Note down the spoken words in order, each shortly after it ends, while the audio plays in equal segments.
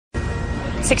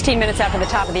16 minutes after the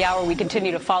top of the hour, we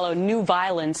continue to follow new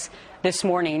violence this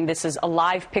morning. This is a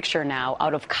live picture now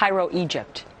out of Cairo,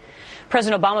 Egypt.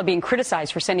 President Obama being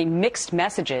criticized for sending mixed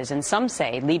messages, and some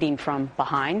say leading from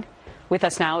behind. With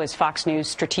us now is Fox News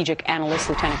strategic analyst,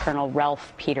 Lieutenant Colonel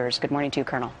Ralph Peters. Good morning to you,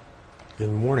 Colonel.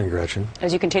 Good morning, Gretchen.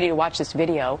 As you continue to watch this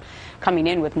video, coming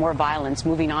in with more violence,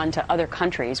 moving on to other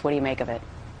countries, what do you make of it?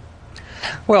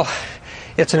 Well,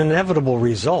 it's an inevitable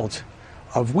result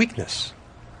of weakness,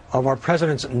 of our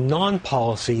president's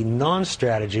non-policy,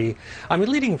 non-strategy. I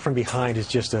mean, leading from behind is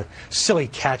just a silly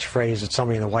catchphrase that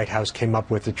somebody in the White House came up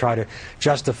with to try to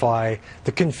justify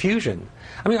the confusion.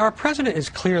 I mean, our president is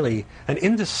clearly an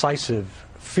indecisive,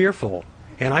 fearful,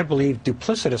 and I believe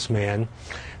duplicitous man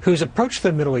whose approach to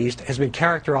the Middle East has been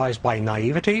characterized by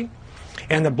naivety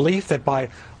and the belief that by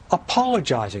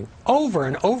apologizing over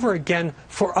and over again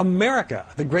for America,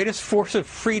 the greatest force of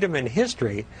freedom in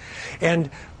history, and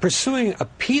pursuing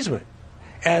appeasement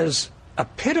as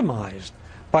epitomized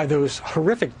by those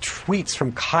horrific tweets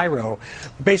from Cairo,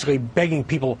 basically begging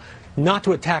people not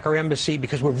to attack our embassy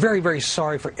because we're very, very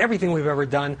sorry for everything we've ever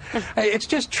done. It's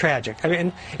just tragic. I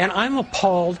mean, and I'm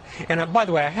appalled, and by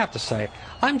the way, I have to say,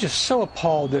 I'm just so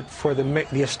appalled that for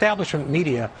the establishment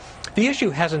media, the issue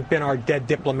hasn't been our dead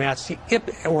diplomats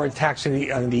or attacks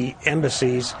in the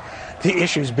embassies. The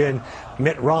issue's been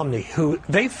Mitt Romney, who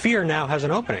they fear now has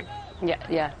an opening.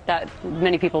 Yeah, that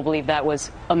many people believe that was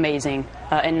amazing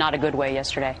and not a good way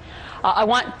yesterday. I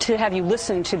want to have you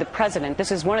listen to the president.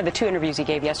 This is one of the two interviews he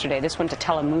gave yesterday, this one to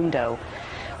Telemundo,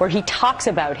 where he talks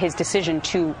about his decision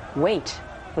to wait.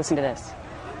 Listen to this.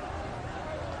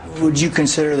 Would you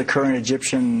consider the current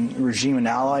Egyptian regime an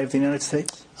ally of the United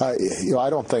States? I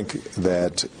don't think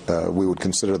that we would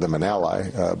consider them an ally,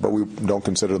 but we don't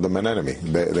consider them an enemy.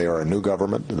 They are a new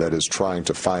government that is trying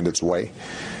to find its way.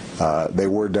 They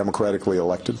were democratically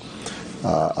elected.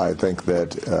 I think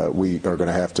that we are going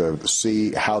to have to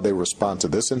see how they respond to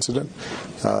this incident,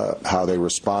 how they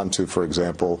respond to, for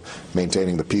example,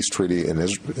 maintaining the peace treaty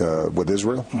with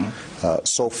Israel.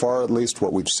 So far, at least,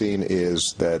 what we've seen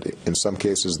is that in some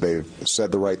cases they've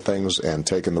said the right things and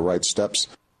taken the right steps.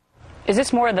 Is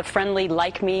this more of the friendly,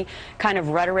 like me kind of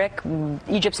rhetoric?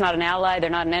 Egypt's not an ally,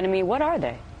 they're not an enemy. What are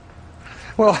they?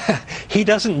 Well, he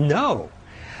doesn't know.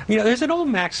 You know, there's an old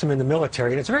maxim in the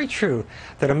military, and it's very true,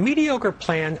 that a mediocre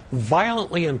plan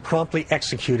violently and promptly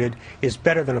executed is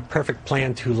better than a perfect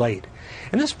plan too late.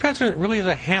 And this president really is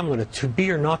a Hamlet, a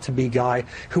to-be or not-to-be guy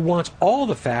who wants all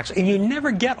the facts, and you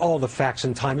never get all the facts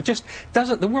in time. It just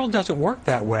doesn't, the world doesn't work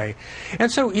that way.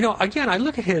 And so, you know, again, I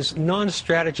look at his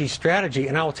non-strategy strategy,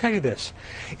 and I will tell you this.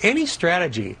 Any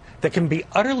strategy that can be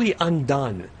utterly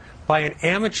undone by an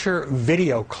amateur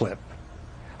video clip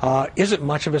isn't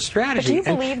much of a strategy. But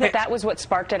do you believe that that was what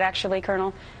sparked it, actually,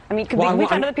 Colonel? I mean, we've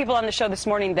had other people on the show this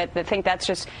morning that think that's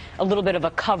just a little bit of a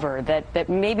cover, that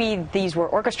maybe these were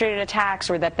orchestrated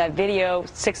attacks, or that video,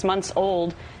 6 months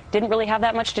old, didn't really have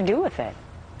that much to do with it.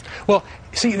 Well,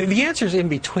 see, the answer's in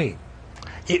between.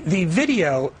 The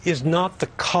video is not the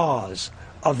cause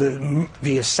of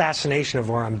the assassination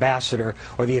of our ambassador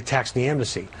or the attacks in the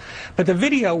embassy. But the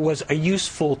video was a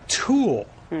useful tool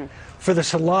for the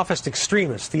Salafist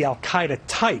extremists, the Al-Qaeda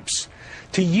types,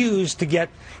 to use to get,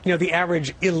 you know, the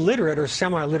average illiterate or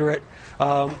semi-literate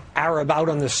Arab out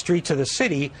on the streets of the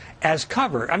city as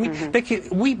cover. I mean,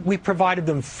 we provided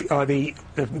them, the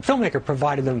filmmaker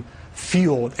provided them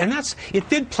fuel, and it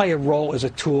did play a role as a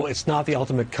tool. It's not the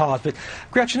ultimate cause. But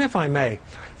Gretchen, if I may,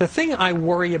 the thing I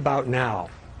worry about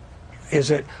now is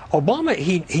that Obama,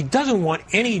 he doesn't want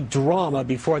any drama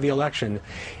before the election.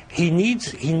 He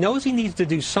knows he needs to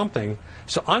do something.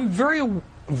 So I'm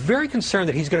very concerned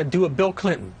that he's going to do a Bill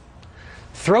Clinton,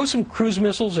 throw some cruise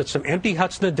missiles at some empty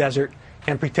huts in the desert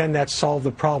and pretend that solved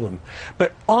the problem.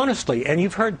 But honestly, and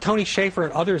you've heard Tony Shaffer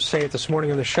and others say it this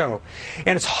morning on the show,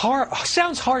 and it's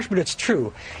sounds harsh, but it's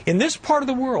true. In this part of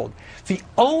the world, the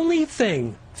only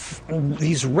thing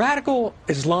these radical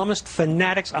Islamist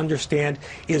fanatics understand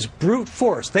is brute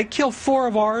force. They kill 4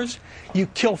 of ours, you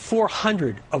kill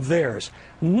 400 of theirs.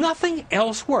 Nothing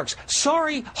else works.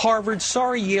 Sorry, Harvard,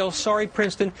 sorry, Yale, sorry,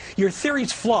 Princeton, your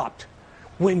theory's flopped.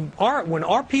 When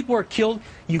our people are killed,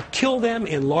 you kill them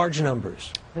in large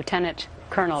numbers. Lieutenant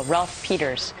Colonel Ralph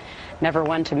Peters, never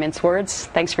one to mince words.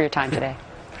 Thanks for your time today.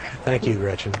 Thank you,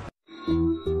 Gretchen.